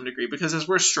God to some degree, because as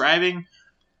we're striving,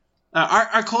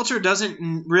 our culture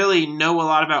doesn't really know a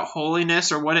lot about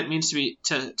holiness or what it means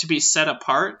to be set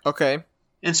apart. Okay.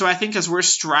 And so I think as we're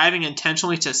striving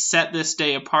intentionally to set this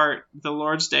day apart, the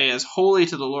Lord's Day, as holy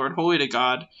to the Lord, holy to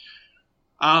God,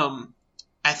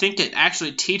 I think it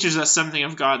actually teaches us something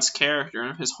of God's character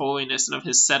and of his holiness and of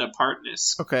his set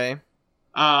apartness. Okay.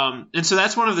 And so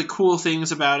that's one of the cool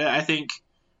things about it, I think.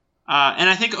 And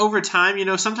I think over time, you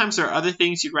know, sometimes there are other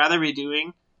things you'd rather be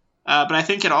doing, but I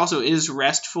think it also is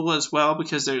restful as well,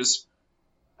 because there's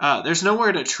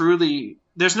nowhere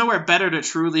better to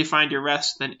truly find your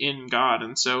rest than in God.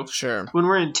 And so sure, when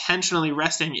we're intentionally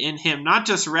resting in him, not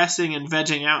just resting and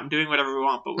vegging out and doing whatever we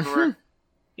want, but when we're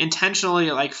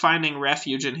intentionally like finding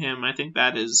refuge in him, I think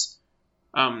that is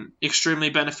extremely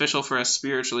beneficial for us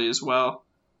spiritually as well.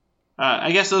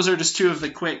 I guess those are just two of the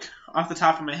quick, off the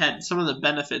top of my head, some of the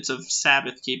benefits of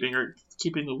Sabbath keeping or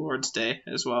keeping the Lord's Day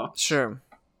as well. Sure.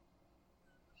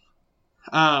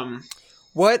 How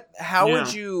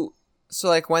would you, so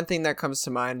like one thing that comes to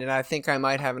mind, and I think I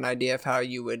might have an idea of how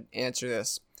you would answer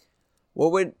this.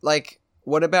 What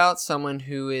about someone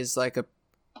who is like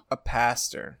a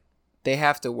pastor? They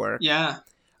have to work. Yeah.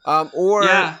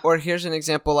 Or here's an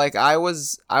example. Like I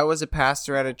was a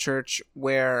pastor at a church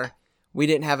where we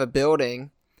didn't have a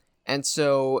building. And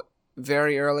so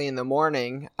very early in the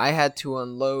morning, I had to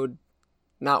unload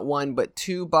not one, but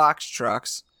 2 box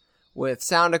trucks with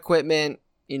sound equipment,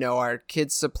 you know, our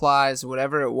kids' supplies,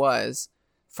 whatever it was,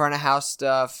 front of house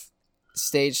stuff,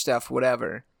 stage stuff,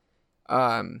 whatever,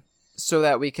 so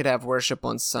that we could have worship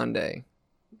on Sunday.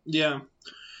 Yeah.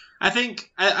 I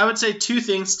think I would say 2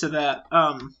 things to that.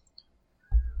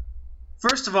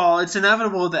 First of all, it's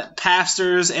inevitable that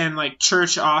pastors and like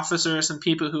church officers and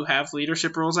people who have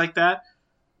leadership roles like that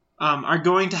are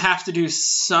going to have to do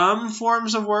some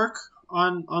forms of work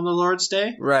on the Lord's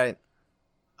Day. Right.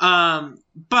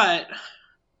 But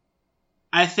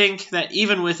I think that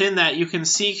even within that, you can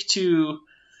seek to.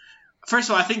 First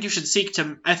of all, I think you should seek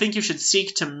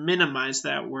to minimize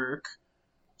that work.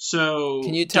 So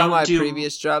can you tell my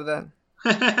previous job then?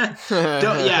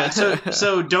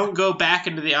 So don't go back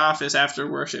into the office after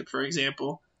worship, for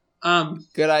example.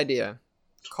 Good idea.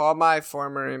 Call my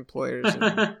former employers.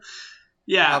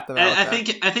 Yeah, I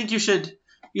think you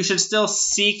should still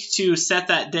seek to set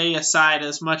that day aside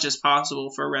as much as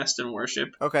possible for rest and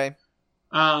worship. Okay.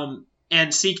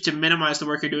 And seek to minimize the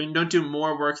work you're doing. Don't do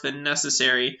more work than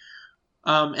necessary.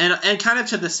 And kind of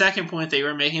to the second point that you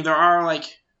were making, there are like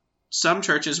some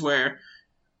churches where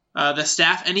the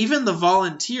staff and even the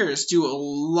volunteers do a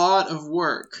lot of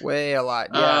work. Way a lot,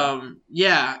 yeah.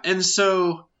 Yeah, and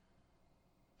so,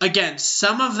 again,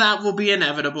 some of that will be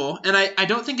inevitable. And I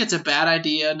don't think it's a bad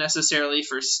idea necessarily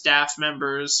for staff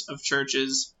members of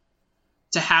churches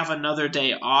to have another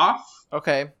day off.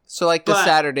 Okay, so like the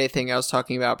Saturday thing I was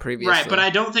talking about previously. Right, but I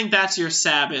don't think that's your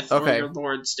Sabbath or your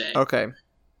Lord's Day. Okay.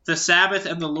 The Sabbath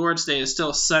and the Lord's Day is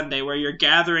still Sunday, where you're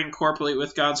gathering corporately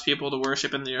with God's people to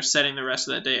worship, and you're setting the rest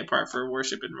of that day apart for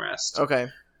worship and rest. Okay.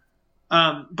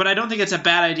 But I don't think it's a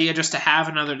bad idea just to have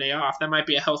another day off. That might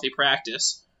be a healthy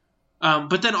practice.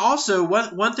 But then also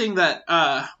one thing that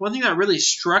really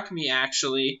struck me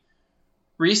actually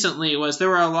recently was there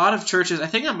were a lot of churches. I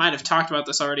think I might have talked about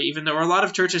this already. Even there were a lot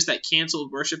of churches that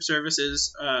canceled worship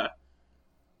services.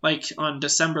 Like on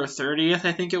December 30th,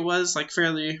 I think it was, like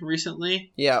fairly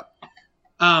recently. Yeah.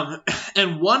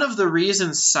 And one of the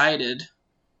reasons cited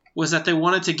was that they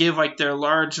wanted to give like their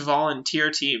large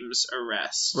volunteer teams a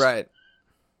rest. Right.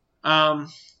 And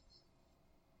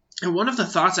one of the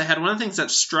thoughts I had, one of the things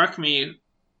that struck me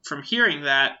from hearing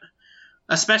that,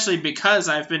 especially because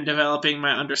I've been developing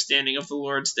my understanding of the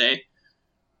Lord's Day,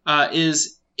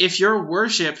 is if your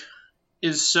worship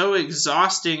is so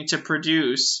exhausting to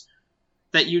produce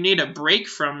that you need a break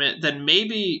from it, then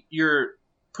maybe you're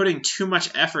putting too much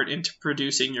effort into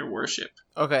producing your worship.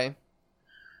 Okay.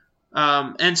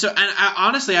 And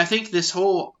honestly, I think this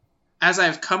whole, as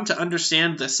I've come to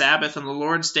understand the Sabbath and the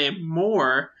Lord's Day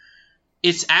more,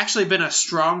 it's actually been a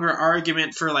stronger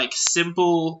argument for like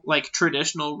simple, like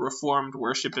traditional Reformed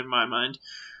worship in my mind.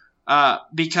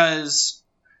 Because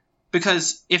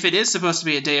if it is supposed to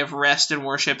be a day of rest and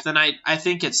worship, then I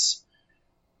think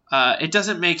it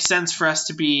doesn't make sense for us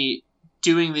to be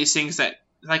doing these things that,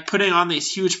 like putting on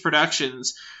these huge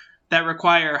productions that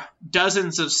require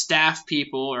dozens of staff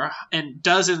people and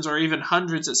dozens or even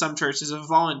hundreds at some churches of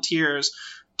volunteers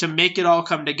to make it all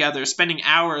come together, spending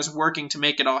hours working to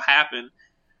make it all happen.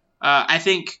 I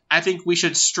think we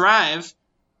should strive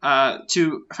first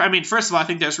of all, I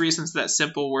think there's reasons that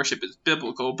simple worship is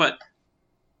biblical, but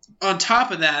on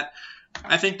top of that,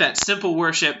 I think that simple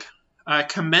worship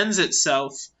commends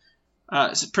itself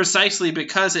precisely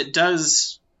because it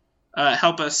does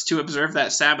help us to observe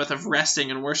that Sabbath of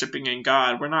resting and worshiping in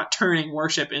God. We're not turning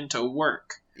worship into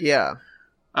work. Yeah.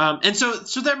 And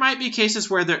so there might be cases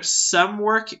where some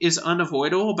work is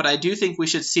unavoidable, but I do think we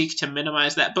should seek to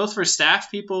minimize that, both for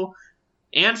staff people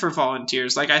and for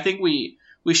volunteers. Like, I think we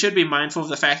should be mindful of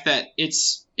the fact that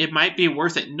it might be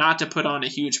worth it not to put on a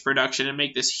huge production and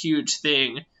make this huge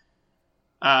thing,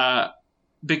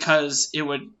 because it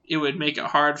would make it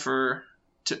hard for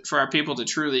our people to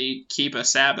truly keep a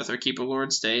Sabbath or keep a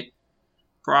Lord's Day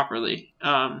properly.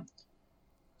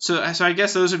 So I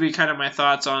guess those would be kind of my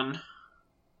thoughts on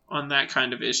that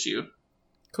kind of issue.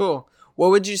 Cool.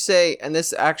 What would you say? And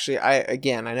this actually, I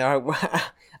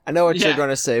know what you're going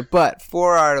to say, but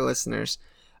for our listeners,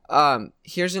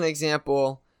 here's an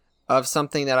example of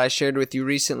something that I shared with you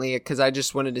recently, because I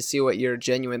just wanted to see what your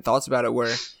genuine thoughts about it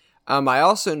were. I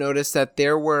also noticed that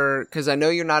because I know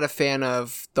you're not a fan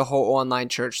of the whole online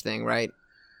church thing, right?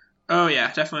 Oh yeah,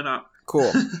 definitely not.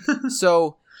 Cool.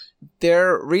 So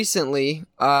there recently,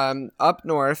 up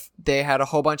north, they had a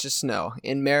whole bunch of snow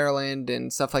in Maryland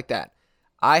and stuff like that.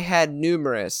 I had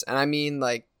numerous, and I mean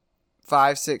like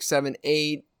 5, 6, 7,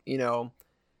 8,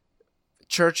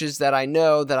 churches that I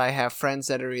know that I have friends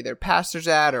that are either pastors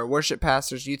at or worship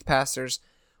pastors, youth pastors,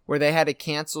 where they had to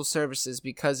cancel services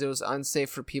because it was unsafe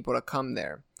for people to come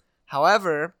there.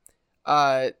 However,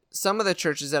 some of the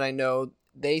churches that I know,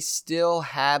 they still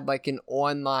had like an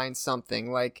online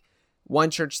something. Like one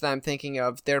church that I'm thinking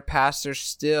of, their pastor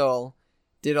still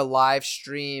did a live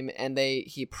stream, and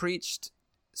he preached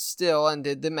still and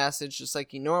did the message just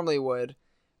like he normally would.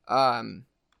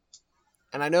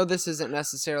 And I know this isn't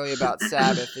necessarily about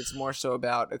Sabbath, it's more so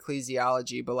about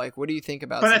ecclesiology, but like, what do you think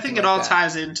about But I think it all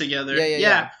ties in together.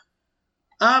 Yeah.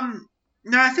 No,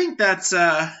 I think that's,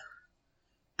 I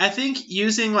think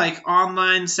using like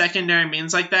online secondary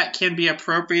means like that can be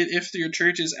appropriate if your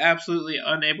church is absolutely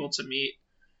unable to meet.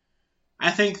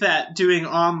 I think that doing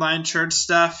online church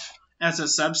stuff as a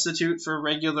substitute for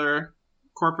regular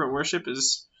corporate worship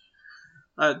is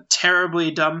a terribly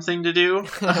dumb thing to do,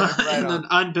 and an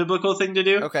unbiblical thing to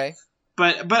do. Okay.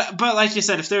 But like you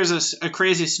said, if there's a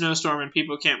crazy snowstorm and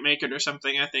people can't make it or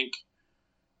something, I think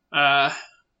out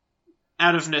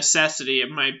of necessity it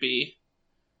might be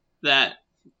that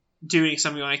doing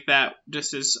something like that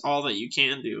just is all that you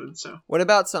can do. And so, what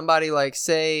about somebody like,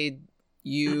 say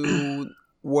you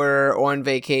were on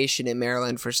vacation in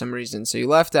Maryland for some reason, so you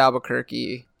left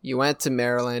Albuquerque, you went to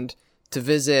Maryland to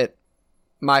visit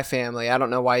my family. I don't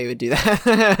know why you would do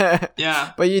that.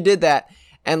 Yeah. But you did that.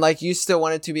 And like, you still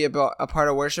wanted to be a part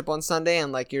of worship on Sunday,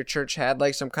 and like your church had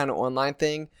like some kind of online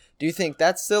thing. Do you think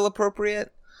that's still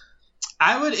appropriate?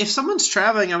 I would, if someone's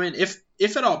traveling, I mean, if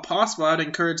at all possible, I would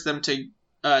encourage them to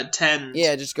attend.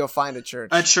 Yeah, just go find a church.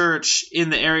 A church in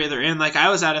the area they're in. Like,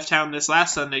 I was out of town this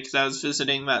last Sunday because I was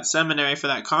visiting that seminary for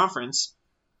that conference.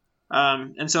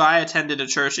 And so I attended a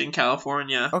church in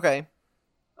California. Okay.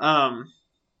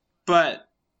 But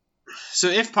so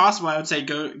if possible, I would say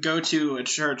go to a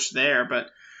church there. But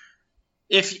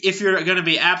if you're going to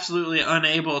be absolutely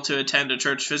unable to attend a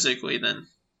church physically,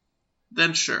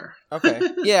 then sure. Okay.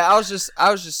 Yeah, I was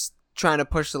just trying to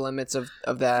push the limits of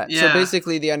that. Yeah. So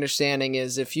basically the understanding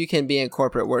is if you can be in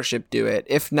corporate worship, do it.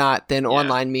 If not, then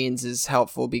online means is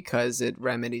helpful because it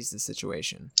remedies the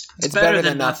situation. It's better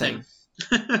than nothing.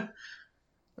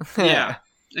 Yeah,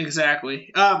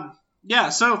 exactly.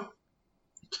 So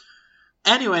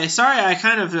Anyway, sorry, I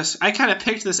kind of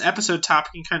picked this episode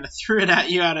topic and kind of threw it at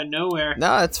you out of nowhere.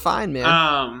 No, it's fine,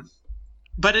 man.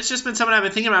 But it's just been something I've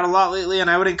been thinking about a lot lately, and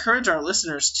I would encourage our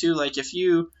listeners too. Like, if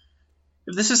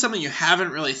this is something you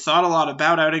haven't really thought a lot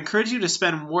about, I would encourage you to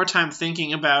spend more time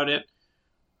thinking about it,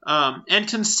 and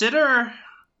consider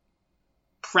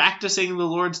practicing the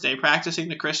Lord's Day, practicing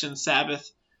the Christian Sabbath,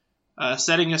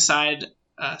 setting aside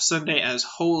Sunday as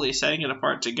holy, setting it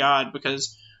apart to God,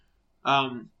 because,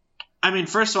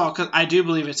 first of all, 'cause I do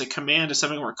believe it's a command, it's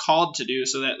something we're called to do,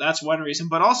 so that's one reason.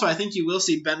 But also, I think you will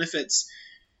see benefits,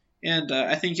 and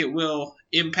I think it will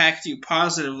impact you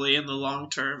positively in the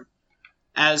long term,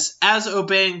 as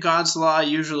obeying God's law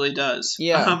usually does.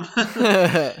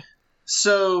 Yeah.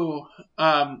 So,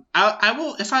 I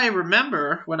will, if I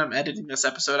remember when I'm editing this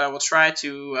episode, I will try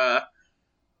to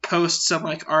post some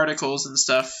articles and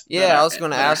stuff. Yeah, I was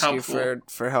going to ask you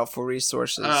for helpful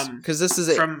resources, because this is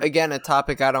again a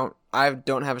topic I don't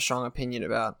have a strong opinion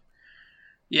about.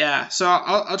 Yeah, so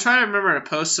I'll try to remember to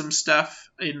post some stuff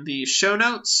in the show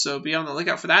notes, so be on the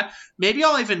lookout for that. Maybe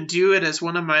I'll even do it as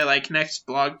one of my next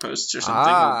blog posts or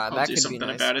something. I'll do something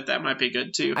about it. That might be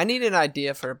good too. I need an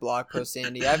idea for a blog post,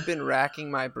 Andy. I've been racking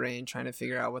my brain trying to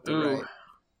figure out what to write.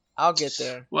 I'll get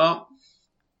there. Well,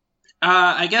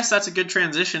 I guess that's a good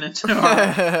transition into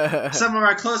some of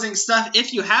our closing stuff.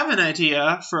 If you have an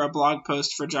idea for a blog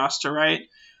post for Josh to write,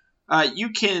 you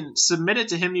can submit it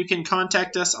to him. You can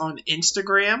contact us on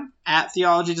Instagram at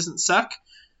Theology Doesn't Suck,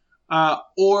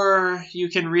 or you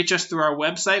can reach us through our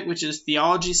website, which is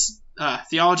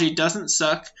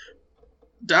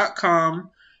theologydoesn'tsuck.com.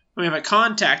 We have a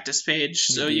contact us page,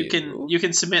 so you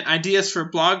can submit ideas for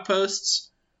blog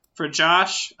posts for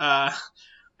Josh,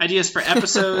 ideas for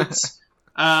episodes,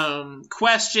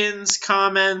 questions,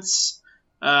 comments,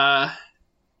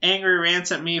 angry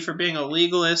rants at me for being a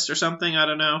legalist or something. I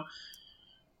don't know.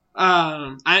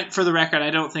 For the record, I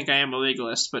don't think I am a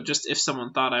legalist, but just if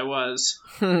someone thought I was.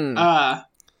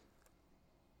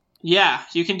 Yeah,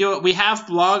 you can do it. We have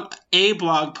a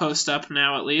blog post up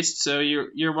now, at least, so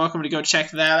you're welcome to go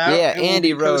check that out. Yeah,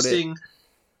 Andy wrote it.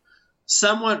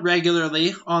 Somewhat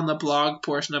regularly on the blog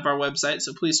portion of our website,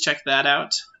 so please check that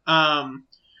out. Of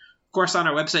course, on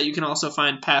our website, you can also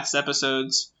find past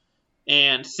episodes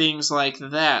and things like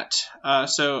that.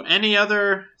 So any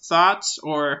other thoughts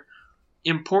or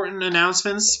important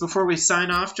announcements before we sign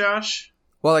off, Josh?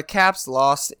 Well, the Caps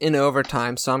lost in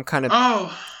overtime, so I'm kind of...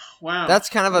 Oh, wow. That's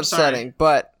kind of upsetting, sorry.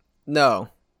 But no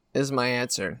is my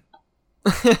answer.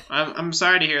 I'm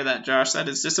sorry to hear that, Josh. That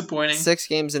is disappointing. 6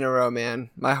 games in a row,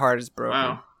 man. My heart is broken.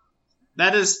 Wow.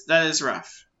 That is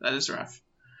rough. That is rough.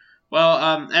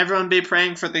 Well, everyone be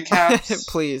praying for the Caps.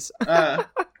 Please.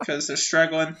 Because they're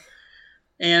struggling.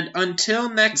 And until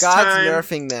next time... time... God's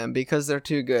nerfing them because they're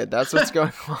too good. That's what's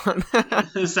going on.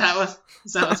 Is that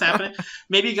what's happening?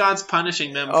 Maybe God's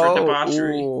punishing them for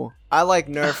debauchery. Ooh. I like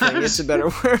nerfing. It's a better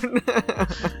word.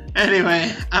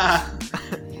 Anyway,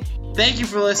 thank you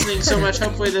for listening so much.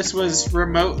 Hopefully this was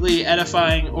remotely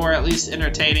edifying or at least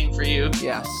entertaining for you.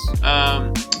 Yes.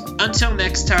 Until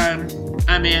next time,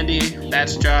 I'm Andy.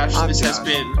 That's Josh. This has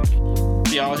been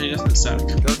Theology Doesn't Suck.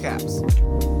 Go Caps.